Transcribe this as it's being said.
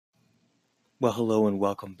Well, hello and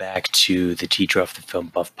welcome back to the Teacher of the Film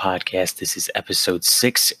Buff podcast. This is episode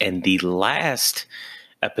 6 and the last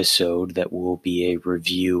episode that will be a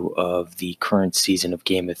review of the current season of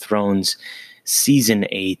Game of Thrones, season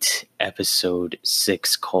 8, episode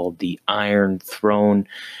 6, called The Iron Throne.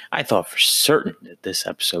 I thought for certain that this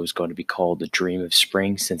episode was going to be called The Dream of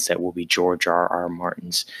Spring, since that will be George R.R.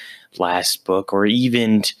 Martin's last book, or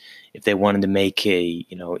even if they wanted to make a,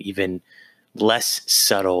 even less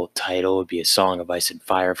subtle title, would be A Song of Ice and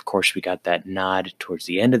Fire. Of course, we got that nod towards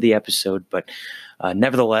the end of the episode, but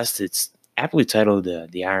nevertheless, it's aptly titled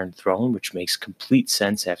The Iron Throne, which makes complete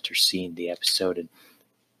sense after seeing the episode. And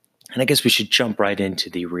I guess we should jump right into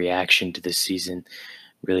the reaction to this season,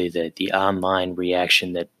 really the online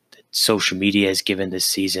reaction that social media has given this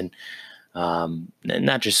season.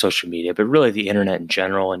 Not just social media, but really the internet in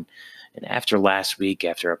general. And after last week,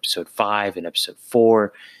 after episode 5 and episode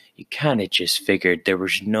 4, you kind of just figured there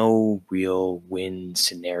was no real win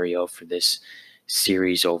scenario for this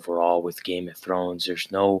series overall with Game of Thrones.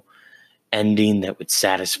 There's no ending that would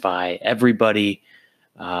satisfy everybody.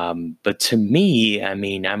 But to me, I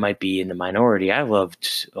mean, I might be in the minority. I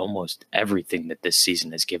loved almost everything that this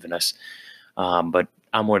season has given us. But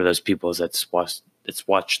I'm one of those people that's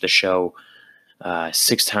watched the show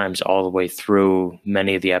 6 times all the way through.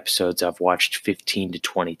 Many of the episodes I've watched 15 to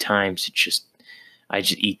 20 times. I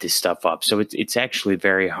just eat this stuff up. So it's actually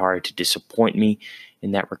very hard to disappoint me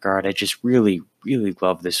in that regard. I just really, really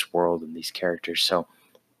love this world and these characters. So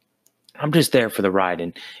I'm just there for the ride.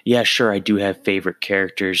 And yeah, sure, I do have favorite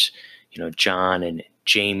characters, Jon and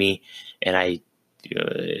Jaime. And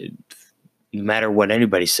no matter what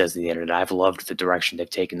anybody says on the internet, I've loved the direction they've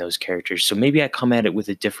taken those characters. So maybe I come at it with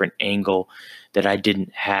a different angle that I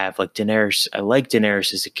didn't have. Like Daenerys, I like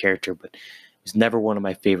Daenerys as a character, but was never one of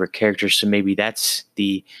my favorite characters, so maybe that's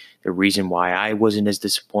the reason why I wasn't as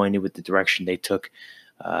disappointed with the direction they took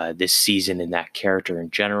this season and that character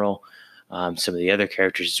in general. Some of the other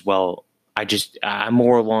characters as well. I'm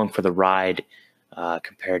more along for the ride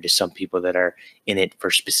compared to some people that are in it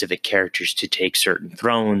for specific characters to take certain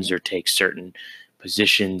thrones or take certain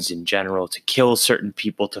positions in general, to kill certain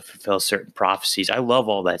people, to fulfill certain prophecies. I love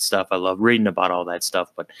all that stuff. I love reading about all that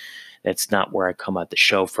stuff, but that's not where I come at the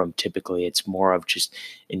show from typically. It's more of just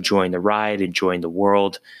enjoying the ride, enjoying the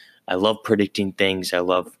world. I love predicting things. I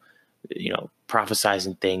love,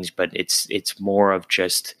 prophesizing things, but it's more of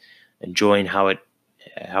just enjoying how it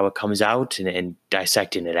comes out and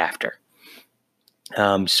dissecting it after.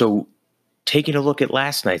 So taking a look at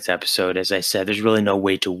last night's episode, as I said, there's really no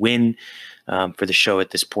way to win for the show at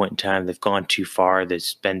this point in time. They've gone too far.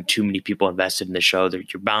 There's been too many people invested in the show.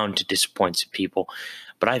 You're bound to disappoint some people.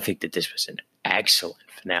 But I think that this was an excellent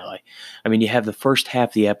finale. I mean, you have the first half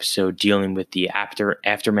of the episode dealing with the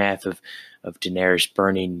aftermath of Daenerys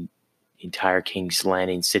burning the entire King's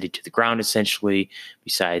Landing city to the ground, essentially,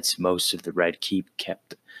 besides most of the Red Keep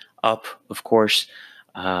kept up, of course.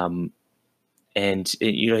 You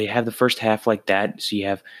have the first half like that. So you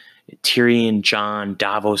have Tyrion, Jon,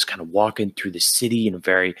 Davos kind of walking through the city in a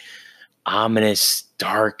very ominous,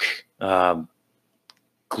 dark,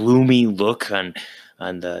 gloomy look on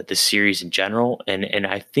the series in general. And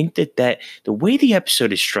I think that the way the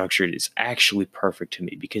episode is structured is actually perfect to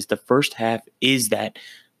me, because the first half is that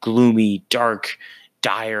gloomy, dark,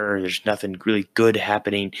 dire, there's nothing really good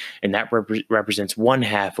happening. And that represents one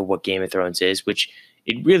half of what Game of Thrones is, which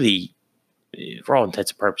it really, for all intents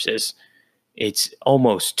and purposes, it's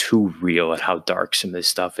almost too real at how dark some of this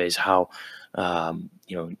stuff is, how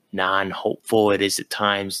non-hopeful it is at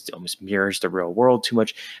times. It almost mirrors the real world too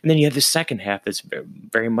much. And then you have the second half that's very,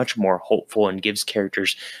 very much more hopeful and gives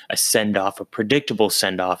characters a send-off, a predictable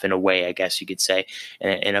send-off in a way, I guess you could say,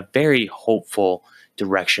 and a very hopeful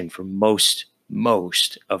direction for most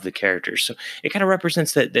of the characters. So it kind of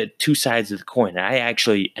represents the two sides of the coin. I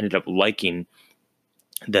actually ended up liking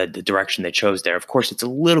the direction they chose there. Of course, it's a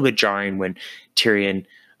little bit jarring when Tyrion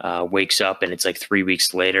wakes up and it's like 3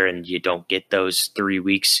 weeks later and you don't get those 3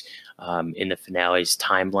 weeks in the finale's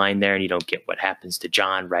timeline there, and you don't get what happens to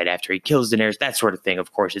Jon right after he kills Daenerys, that sort of thing.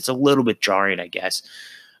 Of course, it's a little bit jarring, I guess.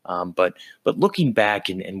 But looking back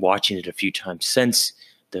and watching it a few times since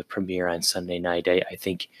the premiere on Sunday night, I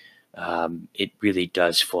think it really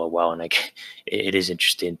does flow well, and it is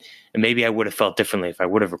interesting. And maybe I would have felt differently if I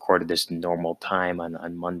would have recorded this normal time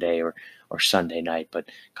on Monday or Sunday night. But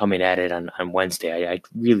coming at it on Wednesday, I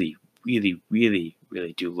really, really, really,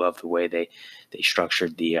 really do love the way they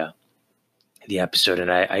structured the episode, and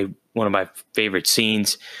I one of my favorite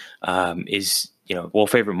scenes is,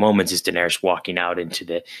 favorite moments is Daenerys walking out into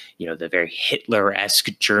the very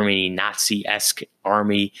Hitler-esque Germany, Nazi-esque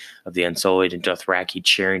army of the Unsullied and Dothraki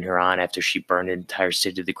cheering her on after she burned an entire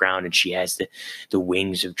city to the ground, and she has the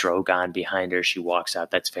wings of Drogon behind her. She walks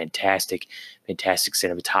out. That's fantastic. Fantastic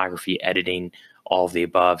cinematography, editing, all of the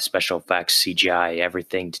above, special effects, CGI,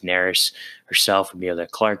 everything. Daenerys herself, Emilia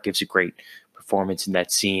Clarke, gives a great performance in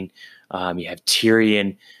that scene. You have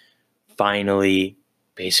Tyrion finally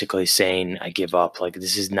basically saying, I give up. Like,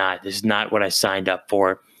 this is not what I signed up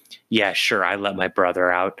for. Yeah, sure, I let my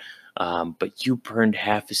brother out, but you burned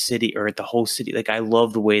half a city, or the whole city. Like, I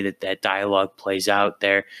love the way that dialogue plays out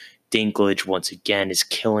there. Dinklage, once again, is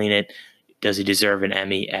killing it. Does he deserve an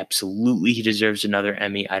Emmy? Absolutely, he deserves another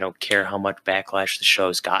Emmy. I don't care how much backlash the show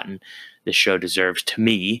has gotten. The show deserves, to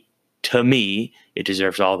me, it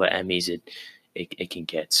deserves all the Emmys it can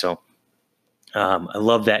get. So I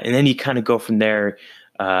love that. And then you kind of go from there.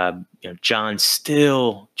 Jon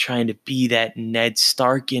still trying to be that Ned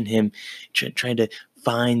Stark in him, trying to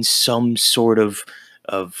find some sort of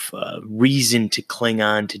reason to cling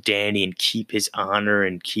on to Dany and keep his honor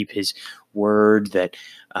and keep his word that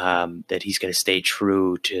he's going to stay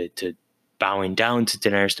true to bowing down to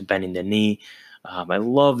Daenerys, to bending the knee. I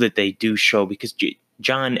love that they do show, because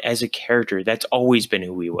Jon as a character, that's always been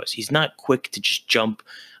who he was. He's not quick to just jump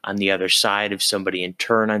on the other side of somebody and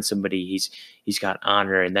turn on somebody. He's got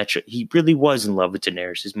honor, and he really was in love with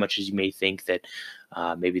Daenerys, as much as you may think that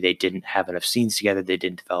maybe they didn't have enough scenes together, they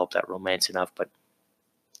didn't develop that romance enough, but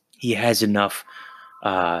he has enough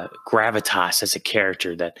gravitas as a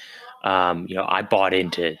character that I bought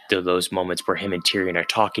into those moments where him and Tyrion are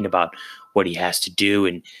talking about what he has to do,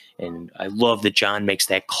 and I love that Jon makes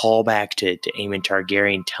that callback to Aemon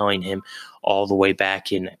Targaryen, telling him all the way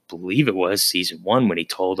back in, I believe it was season 1, when he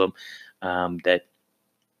told him that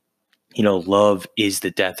love is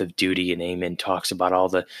the death of duty, and Aemon talks about all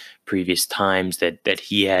the previous times that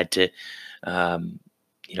he had to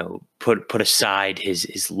put aside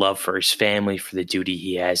his love for his family for the duty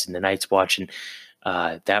he has in the Night's Watch, and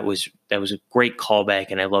that was a great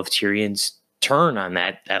callback. And I love Tyrion's turn on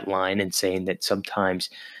that line, and saying that sometimes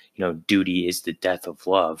duty is the death of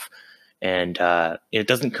love. And it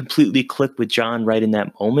doesn't completely click with Jon right in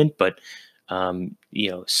that moment, but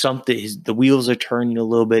the wheels are turning a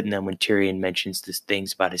little bit. And then when Tyrion mentions these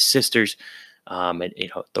things about his sisters,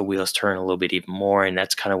 the wheels turn a little bit even more. And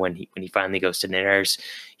that's kind of when he finally goes to Daenerys.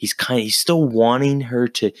 He's still wanting her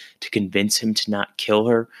to convince him to not kill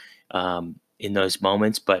her in those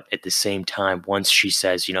moments, but at the same time, once she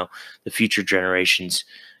says, the future generations,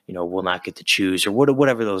 will not get to choose, or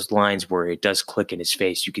whatever those lines were, it does click in his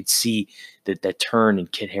face. You could see that turn in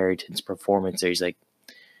Kit Harington's performance there. He's like,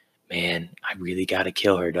 man, I really got to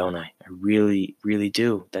kill her, don't I? I really, really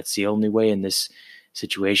do. That's the only way in this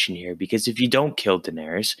situation here, because if you don't kill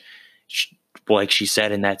Daenerys, like she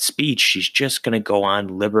said in that speech, she's just going to go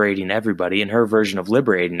on liberating everybody, and her version of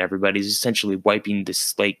liberating everybody is essentially wiping the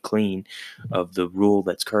slate clean of the rule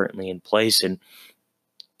that's currently in place, and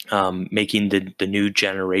making the new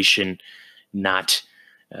generation not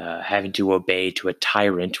having to obey to a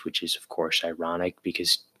tyrant, which is, of course, ironic,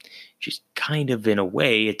 because she's kind of, in a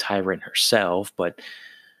way, a tyrant herself. But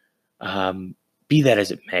be that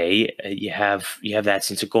as it may, you have that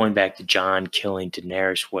sense of going back to Jon killing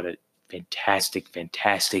Daenerys. What a fantastic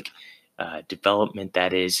development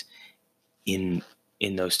that is in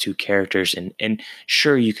those two characters. And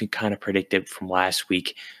sure, you can kind of predict it from last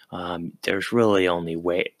week. There's really only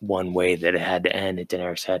one way that it had to end.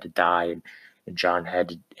 Daenerys had to die, and Jon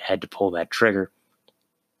had to pull that trigger.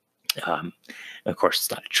 Of course,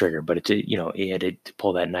 it's not a trigger, but he had to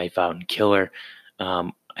pull that knife out and kill her.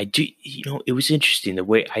 It was interesting the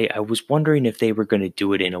way I was wondering if they were going to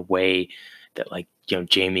do it in a way that, like,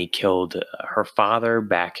 Jaime killed her father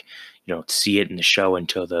back, see it in the show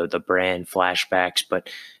until the Bran flashbacks, but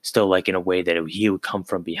still, like, in a way that he would come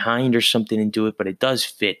from behind or something and do it. But it does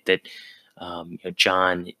fit that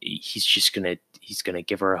Jon, he's gonna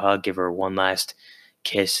give her a hug, give her one last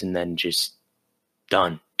kiss, and then just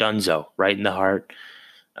donezo, right in the heart.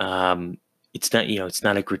 It's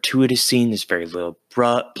not a gratuitous scene. There's very little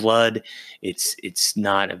blood. It's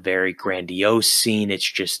not a very grandiose scene.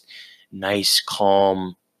 It's just nice,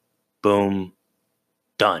 calm, boom,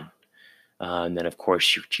 done. And then, of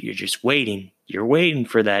course, you're just waiting. You're waiting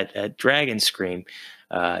for that dragon scream,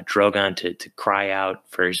 Drogon to cry out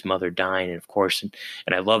for his mother dying. And, of course, and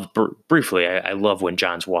I love, briefly, I love when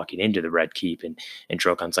Jon's walking into the Red Keep, and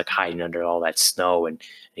Drogon's like hiding under all that snow, and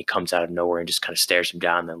he comes out of nowhere and just kind of stares him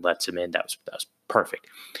down and then lets him in. That was perfect.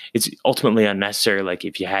 It's ultimately unnecessary. Like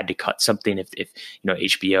if you had to cut something, if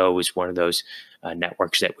HBO was one of those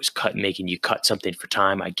networks that was making you cut something for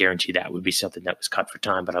time, I guarantee that would be something that was cut for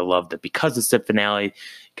time. But I love that because it's the finale,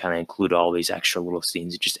 kind of include all these extra little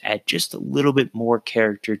scenes and just add just a little bit more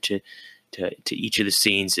character to each of the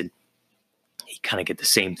scenes. And you kind of get the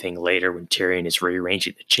same thing later when Tyrion is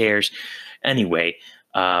rearranging the chairs. Anyway,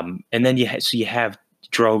 and then you have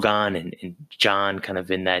Drogon and Jon kind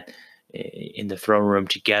of in the throne room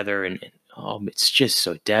together, and it's just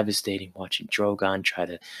so devastating watching Drogon try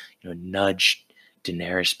to nudge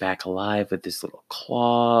Daenerys back alive with this little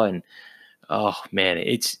claw, and oh man,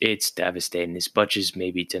 it's devastating. As much as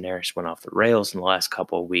maybe Daenerys went off the rails in the last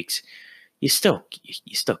couple of weeks, you still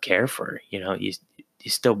care for her. You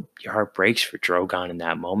still, your heart breaks for Drogon in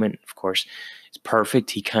that moment. Of course, it's perfect.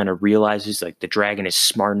 He kind of realizes, like, the dragon is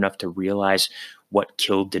smart enough to realize what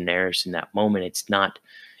killed Daenerys in that moment.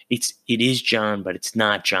 It is Jon, but it's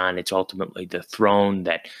not Jon. It's ultimately the throne,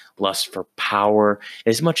 that lust for power.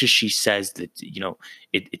 As much as she says that,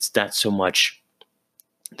 it's not so much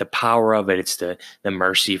the power of it, it's the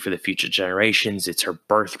mercy for the future generations. It's her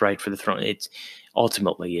birthright for the throne. It's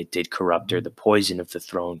ultimately, it did corrupt her. The poison of the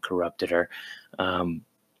throne corrupted her. And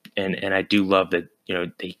I do love that,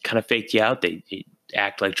 they kind of faked you out. They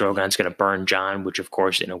act like Drogon's going to burn Jon, which of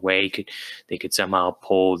course, in a way, they could somehow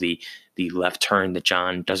pull the left turn that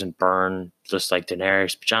Jon doesn't burn, just like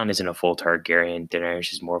Daenerys. But Jon isn't a full Targaryen.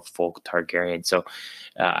 Daenerys is more of a full Targaryen. So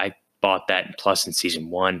I bought that. Plus, in season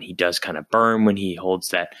 1, he does kind of burn when he holds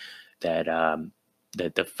the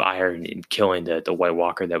fire and killing the White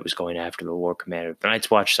Walker that was going after the Lord Commander of the Night's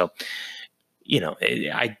Watch. So,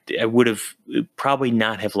 I would have probably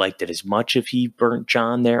not have liked it as much if he burnt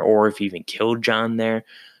Jon there, or if he even killed Jon there.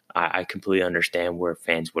 I completely understand where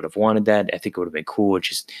fans would have wanted that. I think it would have been cool. It's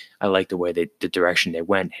just, I like the way the direction they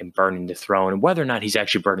went, him burning the throne, and whether or not he's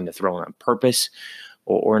actually burning the throne on purpose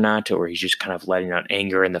or not, or he's just kind of letting out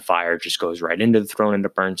anger, and the fire just goes right into the throne and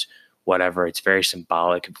it burns, whatever. It's very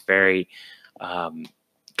symbolic, very, God,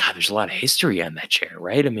 there's a lot of history on that chair,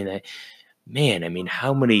 right? I mean,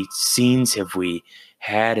 how many scenes have we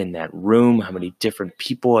had in that room? How many different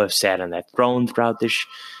people have sat on that throne throughout this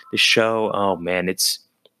show? Oh man,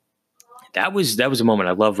 that was a moment.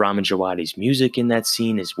 I love Ramin Djawadi's music in that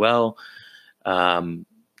scene as well.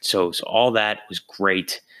 So all that was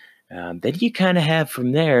great. Then you kind of have,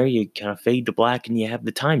 from there, you kind of fade to black and you have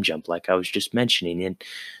the time jump, like I was just mentioning. And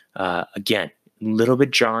again, a little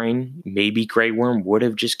bit jarring. Maybe Grey Worm would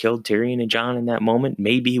have just killed Tyrion and Jon in that moment.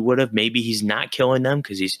 Maybe he would have. Maybe he's not killing them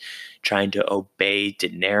because he's trying to obey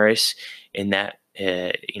Daenerys in that,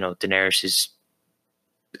 Daenerys is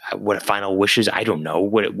what final wishes. I don't know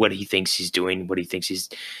what he thinks he's doing, what he thinks he's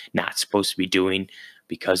not supposed to be doing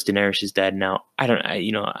because Daenerys is dead now.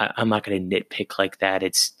 I'm not going to nitpick like that.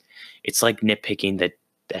 It's like nitpicking that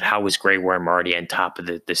how was Grey Worm already on top of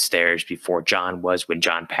the stairs before Jon was, when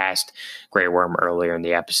Jon passed Grey Worm earlier in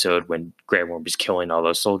the episode when Grey Worm was killing all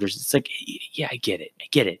those soldiers. It's like, yeah, I get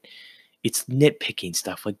it. It's nitpicking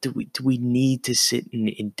stuff. Like, do we need to sit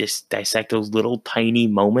and dissect those little tiny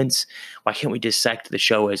moments? Why can't we dissect the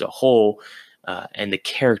show as a whole and the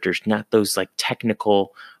characters, not those like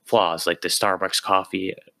technical flaws, like the Starbucks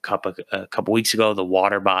coffee cup a couple weeks ago, the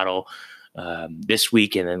water bottle this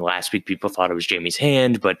week, and then last week people thought it was Jaime's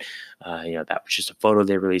hand, but that was just a photo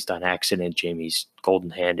they released on accident. Jaime's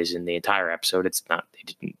golden hand is in the entire episode. It's not.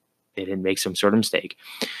 They didn't make some sort of mistake.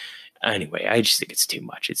 Anyway, I just think it's too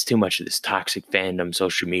much. It's too much of this toxic fandom,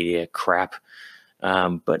 social media crap.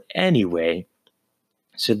 But anyway,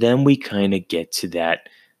 so then we kind of get to that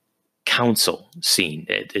council scene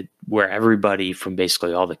where everybody from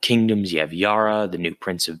basically all the kingdoms, you have Yara, the new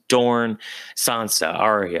Prince of Dorne, Sansa,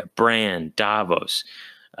 Arya, Bran, Davos,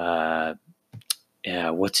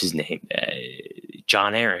 what's his name?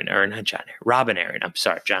 Jon Arryn, or not Jon Arryn, Robin Arryn. I'm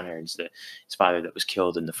sorry, Jon Arryn's his father that was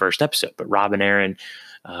killed in the first episode, but Robin Arryn.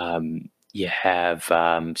 You have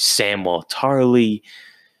Samwell Tarly.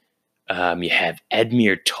 You have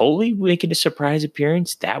Edmure Tully making a surprise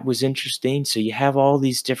appearance. That was interesting. So you have all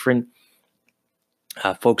these different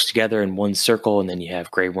folks together in one circle, and then you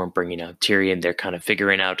have Grey Worm bringing out Tyrion. They're kind of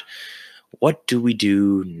figuring out, what do we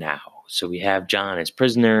do now? So we have Jon as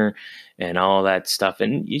prisoner and all that stuff.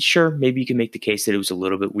 And sure, maybe you can make the case that it was a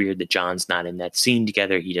little bit weird that Jon's not in that scene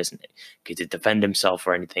together. He doesn't get to defend himself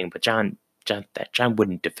or anything, but Jon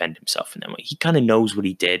wouldn't defend himself in that way. He kind of knows what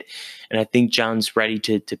he did, and I think Jon's ready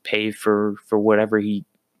to pay for whatever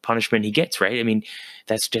punishment he gets. Right? I mean,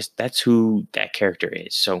 that's who that character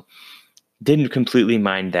is. So didn't completely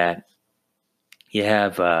mind that. You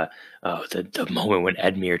have the moment when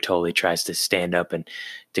Edmure totally tries to stand up and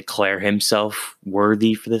declare himself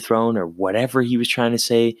worthy for the throne or whatever he was trying to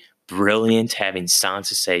say. Brilliant, having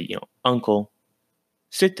Sansa say, Uncle,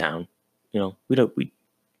 sit down. We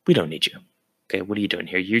don't need you. Okay, what are you doing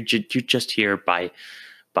here? You're just here by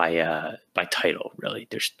title, really.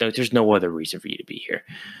 There's no other reason for you to be here.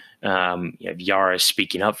 You have Yara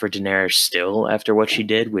speaking up for Daenerys still after what she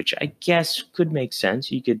did, which I guess could make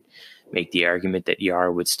sense. You could make the argument that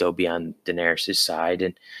Yara would still be on Daenerys' side,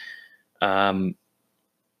 and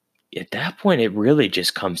at that point, it really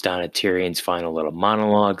just comes down to Tyrion's final little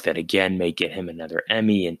monologue that again may get him another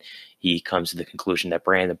Emmy, and he comes to the conclusion that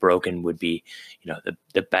Bran the Broken would be,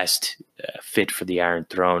 the best fit for the Iron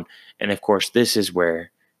Throne. And of course, this is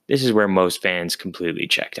where most fans completely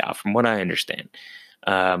checked out, from what I understand.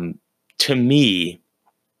 To me,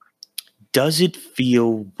 does it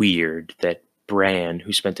feel weird that Bran,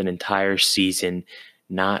 who spent an entire season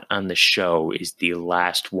not on the show, is the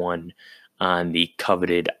last one on the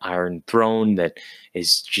coveted Iron Throne that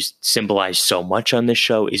is just symbolized so much on this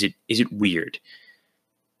show? Is it weird?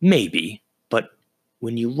 Maybe, but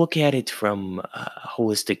when you look at it from a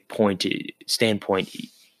holistic standpoint,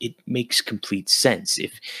 it makes complete sense.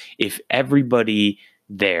 If everybody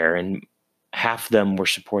there, and half of them were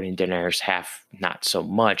supporting Daenerys, half not so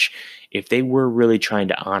much, if they were really trying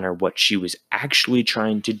to honor what she was actually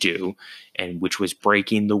trying to do, and which was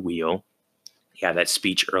breaking the wheel. Yeah, that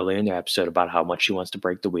speech earlier in the episode about how much she wants to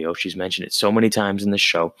break the wheel. She's mentioned it so many times in the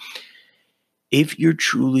show. If you're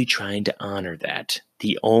truly trying to honor that,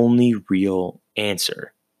 the only real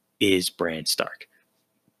answer is Bran Stark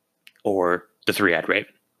or the Three-Eyed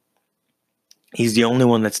Raven. He's the only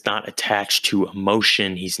one that's not attached to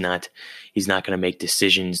emotion. He's not going to make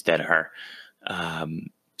decisions that are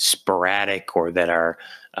sporadic or that are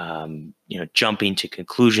jumping to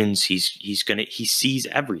conclusions. He sees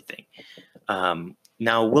everything.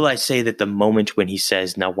 Now, will I say that the moment when he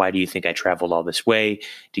says, "Now, why do you think I traveled all this way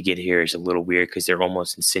to get here?" is a little weird, because they're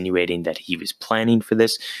almost insinuating that he was planning for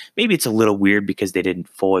this. Maybe it's a little weird because they didn't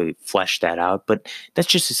fully flesh that out, but that's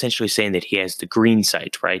just essentially saying that he has the green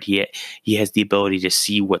sight, right? He has the ability to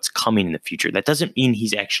see what's coming in the future. That doesn't mean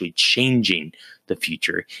he's actually changing the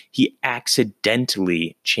future. He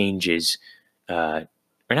accidentally changes, or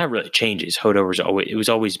not really changes. It was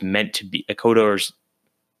always meant to be. Hodor's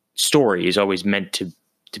story is always meant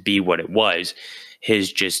to be what it was.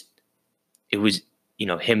 It was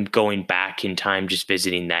him going back in time, just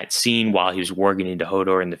visiting that scene while he was working into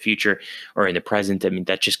Hodor in the future or in the present. I mean,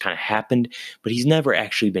 that just kind of happened, but he's never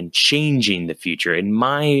actually been changing the future. In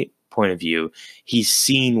my point of view, he's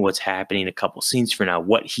seen what's happening a couple scenes from now,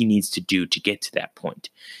 what he needs to do to get to that point.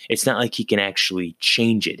 It's not like he can actually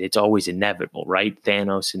change it. It's always inevitable, right?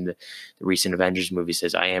 Thanos in the recent Avengers movie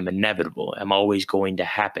says, "I am inevitable. I'm always going to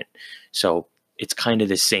happen." So it's kind of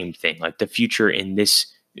the same thing. Like the future in this,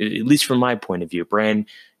 at least from my point of view, Bran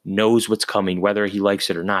knows what's coming, whether he likes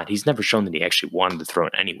it or not. He's never shown that he actually wanted the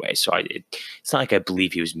throne anyway. So it's not like I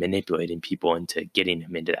believe he was manipulating people into getting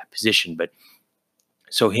him into that position. But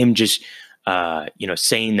so him just,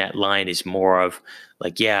 saying that line is more of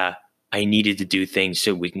like, yeah, I needed to do things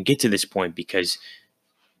so we can get to this point because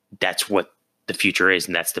that's what the future is.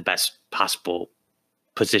 And that's the best possible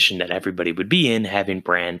position that everybody would be in, having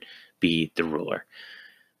Bran be the ruler.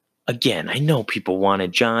 Again, I know people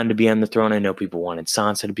wanted Jon to be on the throne. I know people wanted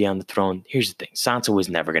Sansa to be on the throne. Here's the thing. Sansa was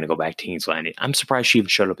never going to go back to King's Landing. I'm surprised she even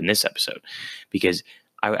showed up in this episode, because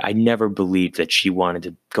I never believed that she wanted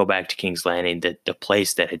to go back to King's Landing, the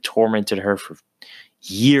place that had tormented her for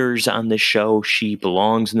years on the show. She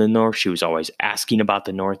belongs in the North. She was always asking about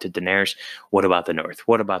the North to Daenerys. What about the North?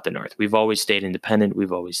 What about the North? We've always stayed independent.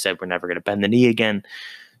 We've always said we're never going to bend the knee again.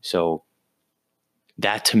 So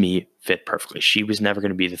that to me fit perfectly. She was never going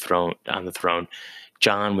to be on the throne.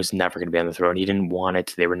 Jon was never going to be on the throne. He didn't want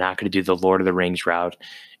it. They were not going to do the Lord of the Rings route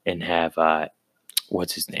and have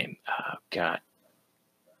what's his name? Oh, God.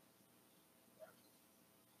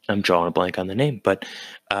 I'm drawing a blank on the name, but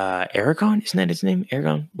Aragorn, isn't that his name?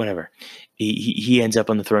 Aragorn, whatever. He ends up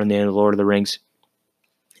on the throne in the end of the Lord of the Rings.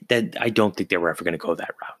 That I don't think they were ever going to go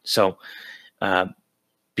that route. So,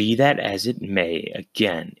 be that as it may,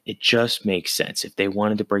 again, it just makes sense. If they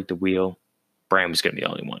wanted to break the wheel, Bran was going to be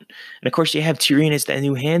the only one. And of course, you have Tyrion as the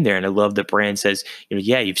new hand there, and I love that Bran says,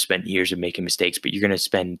 yeah, you've spent years of making mistakes, but you're going to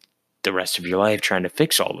spend the rest of your life trying to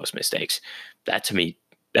fix all those mistakes. That to me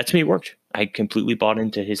worked. I completely bought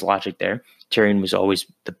into his logic there. Tyrion was always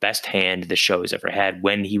the best hand the show has ever had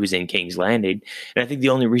when he was in King's Landing. And I think the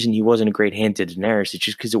only reason he wasn't a great hand to Daenerys is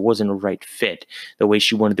just because it wasn't a right fit. The way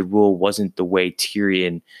she wanted to rule wasn't the way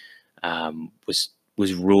Tyrion was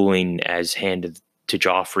was ruling as hand to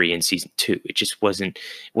Joffrey in season 2. It just wasn't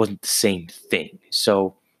the same thing.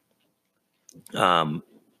 So,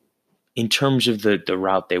 in terms of the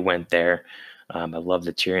route they went there, I love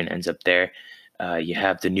that Tyrion ends up there. You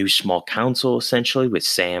have the new small council essentially with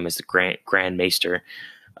Sam as the Grand Maester,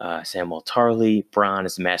 Samwell Tarly, Bronn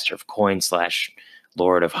as the Master of Coin /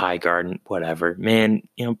 Lord of Highgarden, whatever. Man,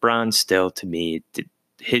 Bronn still, to me,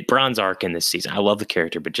 hit Bronn's arc in this season. I love the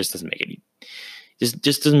character, but just doesn't make any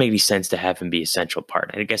just doesn't make any sense to have him be a central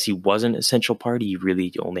part. I guess he wasn't a central part. He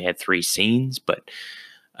really only had 3 scenes, but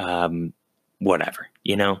whatever,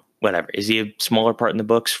 whatever. Is he a smaller part in the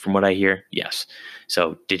books from what I hear? Yes.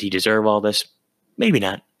 So did he deserve all this? Maybe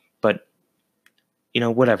not, but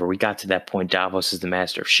whatever. We got to that point. Davos is the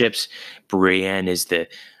master of ships. Brienne is the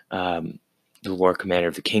Lord Commander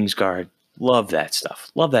of the Kingsguard. Love that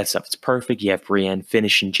stuff. It's perfect. You have Brienne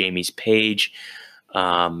finishing Jaime's page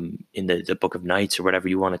in the Book of Nights or whatever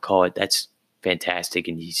you want to call it. That's fantastic.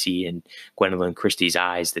 And you see in Gwendolyn Christie's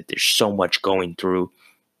eyes that there's so much going through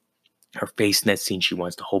her face in that scene. She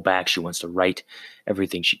wants to hold back. She wants to write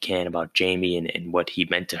everything she can about Jaime and what he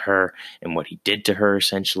meant to her and what he did to her,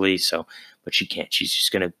 essentially. So, but she can't. She's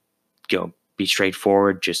just going to be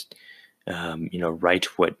straightforward, just, write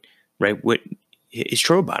what is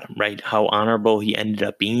true about him, right? How honorable he ended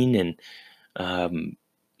up being, and,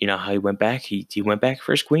 how he went back. He went back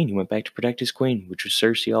for his queen. He went back to protect his queen, which was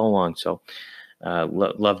Cersei all along. So,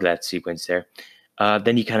 love that sequence there.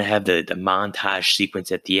 Then you kind of have the montage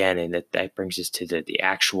sequence at the end, and that brings us to the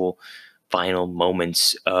actual final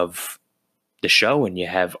moments of the show. And you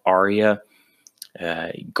have Arya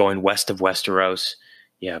going west of Westeros.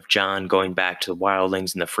 You have Jon going back to the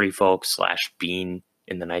wildlings and the free folk / being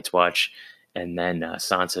in the Night's Watch, and then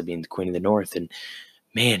Sansa being the Queen of the North. And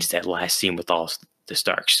man, does that last scene with all the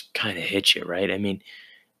Starks kind of hit you, right? I mean,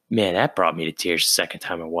 man, that brought me to tears the second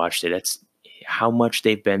time I watched it. That's how much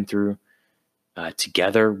they've been through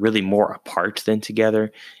together, really more apart than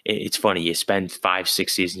together. It's funny, you spend 5-6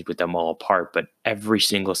 seasons with them all apart, but every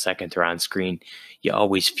single second they're on screen, you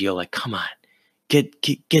always feel like, come on, get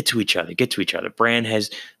to each other. Bran has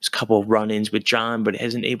a couple of run-ins with Jon, but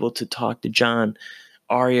isn't able to talk to Jon.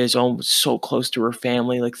 Arya is almost so close to her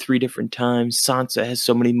family, like 3 different times. Sansa has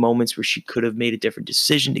so many moments where she could have made a different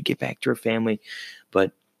decision to get back to her family,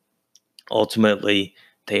 but ultimately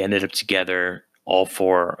they ended up together. All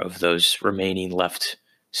 4 of those remaining left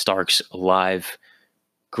Starks alive.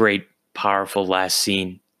 Great, powerful last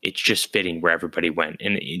scene. It's just fitting where everybody went.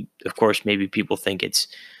 And of course, maybe people think it's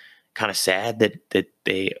kind of sad that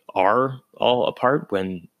they are all apart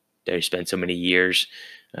when they spent so many years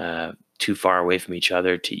too far away from each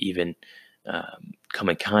other to even come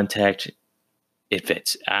in contact. It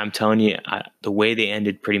fits. I'm telling you, the way they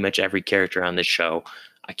ended pretty much every character on this show,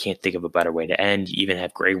 I can't think of a better way to end. You even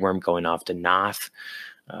have Grey Worm going off to Narth,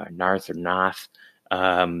 to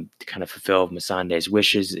kind of fulfill Missandei's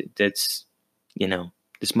wishes. That's,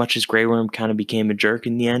 as much as Grey Worm kind of became a jerk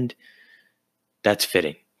in the end, that's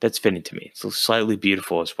fitting. That's fitting to me. It's slightly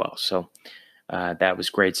beautiful as well. So that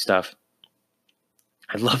was great stuff.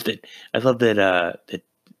 I love that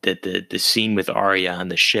the scene with Arya on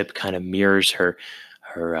the ship kind of mirrors her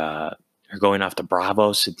going off to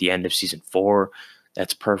Braavos at the end of season 4.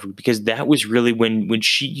 That's perfect, because that was really when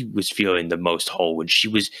she was feeling the most whole, when she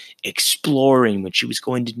was exploring, when she was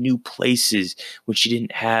going to new places, when she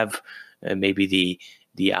didn't have maybe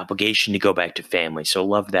the obligation to go back to family. So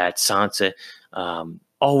love that. Sansa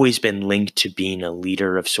always been linked to being a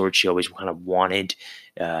leader of sorts. She always kind of wanted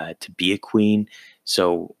to be a queen.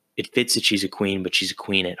 So it fits that she's a queen, but she's a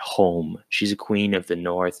queen at home. She's a queen of the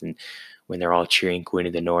North, and when they're all cheering Queen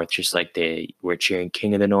of the North, just like they were cheering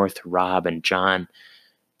King of the North, Robb and Jon,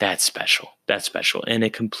 that's special. That's special. And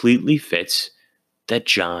it completely fits that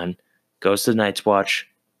Jon goes to the Night's Watch,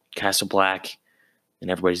 Castle Black, and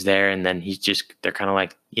everybody's there, and then they're kind of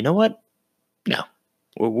like, you know what? No,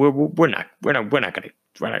 we're not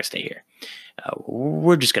gonna stay here.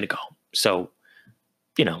 We're just gonna go. So,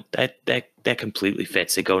 that completely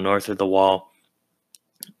fits. They go north of the Wall,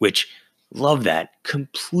 which, love that,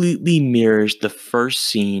 completely mirrors the first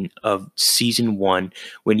scene of season 1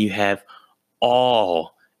 when you have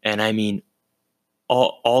all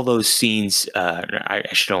those scenes. I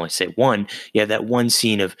should only say one. You have that one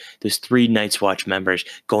scene of those 3 Night's Watch members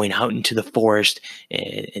going out into the forest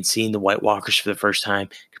and seeing the White Walkers for the first time.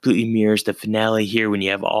 Completely mirrors the finale here when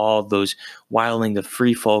you have all those wildling, the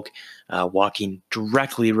free folk, walking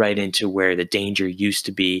directly right into where the danger used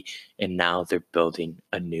to be, and now they're building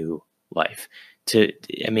a new life.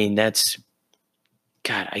 That's,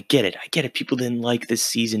 God, I get it. People didn't like this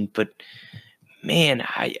season, but man,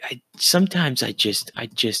 I sometimes I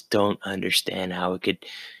just don't understand how it could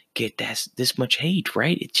get this much hate,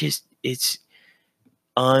 right? It's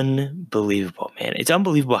unbelievable, man. It's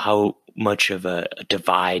unbelievable how much of a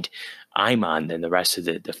divide I'm on than the rest of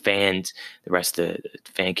the fans, the rest of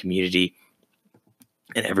the fan community,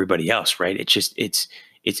 and everybody else, right? It's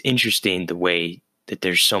interesting the way that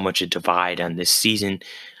there's so much a divide on this season.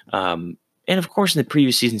 And of course, in the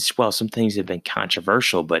previous seasons as well, some things have been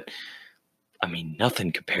controversial, but I mean,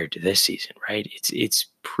 nothing compared to this season, right? It's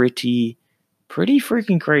pretty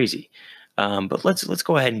freaking crazy. But let's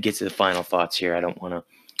go ahead and get to the final thoughts here. I don't want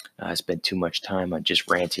to spend too much time on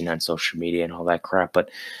just ranting on social media and all that crap, but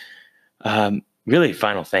really,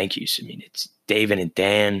 final thank yous. I mean, it's David and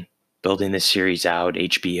Dan building this series out,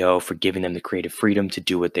 HBO for giving them the creative freedom to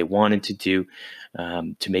do what they wanted to do,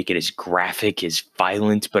 to make it as graphic, as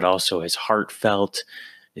violent, but also as heartfelt,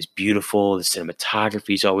 as beautiful. The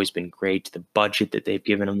cinematography's always been great. The budget that they've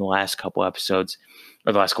given them the last couple episodes,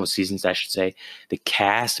 or the last couple seasons, I should say. The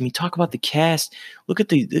cast. I mean, talk about the cast. Look at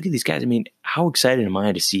these guys. I mean, how excited am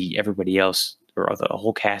I to see everybody else or the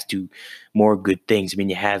whole cast do more good things? I mean,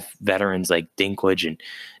 you have veterans like Dinklage and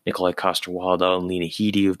Nikolai Coster-Waldau and Lena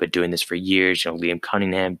Headey who've been doing this for years. You know, Liam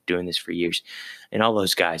Cunningham doing this for years, and all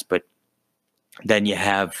those guys. But then you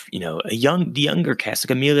have, the younger cast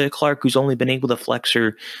like Emilia Clarke, who's only been able to flex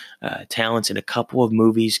her talents in a couple of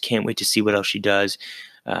movies. Can't wait to see what else she does.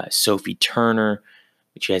 Sophie Turner,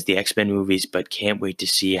 she has the X-Men movies, but can't wait to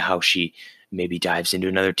see how she maybe dives into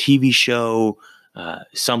another TV show,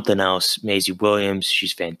 something else. Maisie Williams,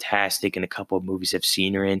 she's fantastic in a couple of movies I've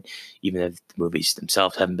seen her in, even if the movies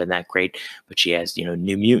themselves haven't been that great. But she has,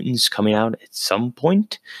 New Mutants coming out at some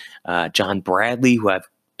point. John Bradley, who I've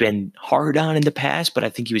been hard on in the past, but I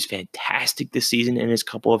think he was fantastic this season in his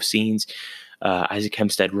couple of scenes. Isaac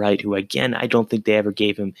Hempstead Wright, who again, I don't think they ever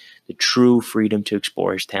gave him the true freedom to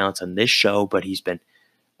explore his talents on this show, but he's been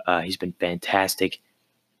fantastic.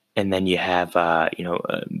 And then you have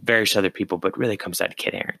various other people, but really comes down to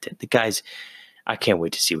Kit Harington. The guy's, I can't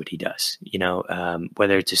wait to see what he does.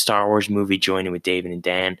 Whether it's a Star Wars movie joining with David and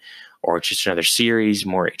Dan, or it's just another series,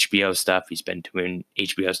 more HBO stuff. He's been doing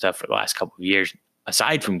HBO stuff for the last couple of years,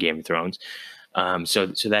 aside from Game of Thrones. So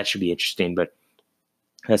that should be interesting. But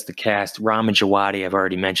that's the cast. Ramin Djawadi, I've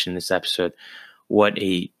already mentioned in this episode. What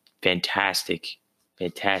a fantastic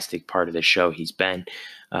part of the show he's been.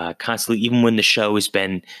 Constantly, even when the show has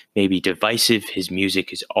been maybe divisive, his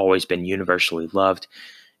music has always been universally loved.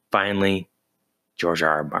 Finally, George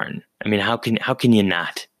R.R. Martin. I mean, how can you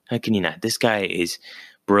not? How can you not? This guy is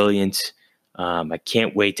brilliant. I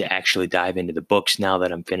can't wait to actually dive into the books now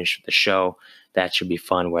that I'm finished with the show. That should be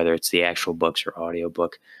fun, whether it's the actual books or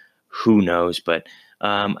audiobook. Who knows? But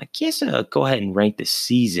I guess I'll go ahead and rank the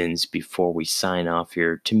seasons before we sign off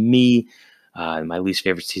here. To me, my least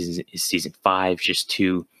favorite season is season 5, just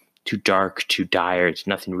too dark, too dire. It's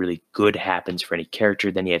nothing really good happens for any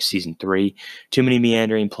character. Then you have season 3, too many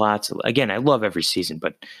meandering plots. Again, I love every season,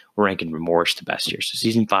 but we're ranking Remorse the best here. So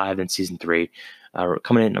season 5, then season 3.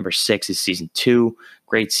 Coming in at number 6 is season 2.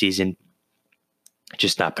 Great season,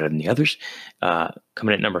 just not better than the others.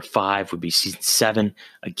 Coming at number 5 would be season 7.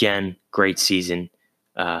 Again, great season.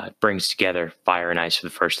 Brings together Fire and Ice for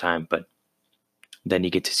the first time, but then you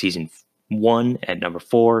get to season 1 at number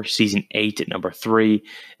 4, season 8 at number 3,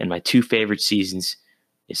 and my two favorite seasons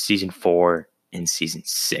is season 4 and season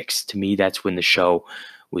 6. To me, that's when the show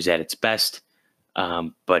was at its best.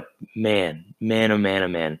 But man, oh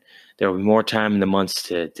man, there will be more time in the months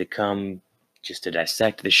to come just to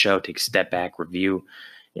dissect the show, take a step back, review,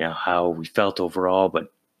 how we felt overall.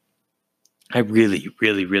 But I really,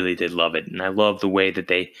 really, really did love it, and I love the way that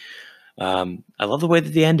they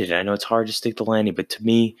ended. I know it's hard to stick the landing, but to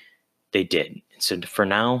me, they did. And so for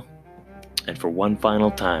now, and for one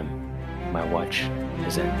final time, my watch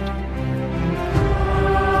has ended.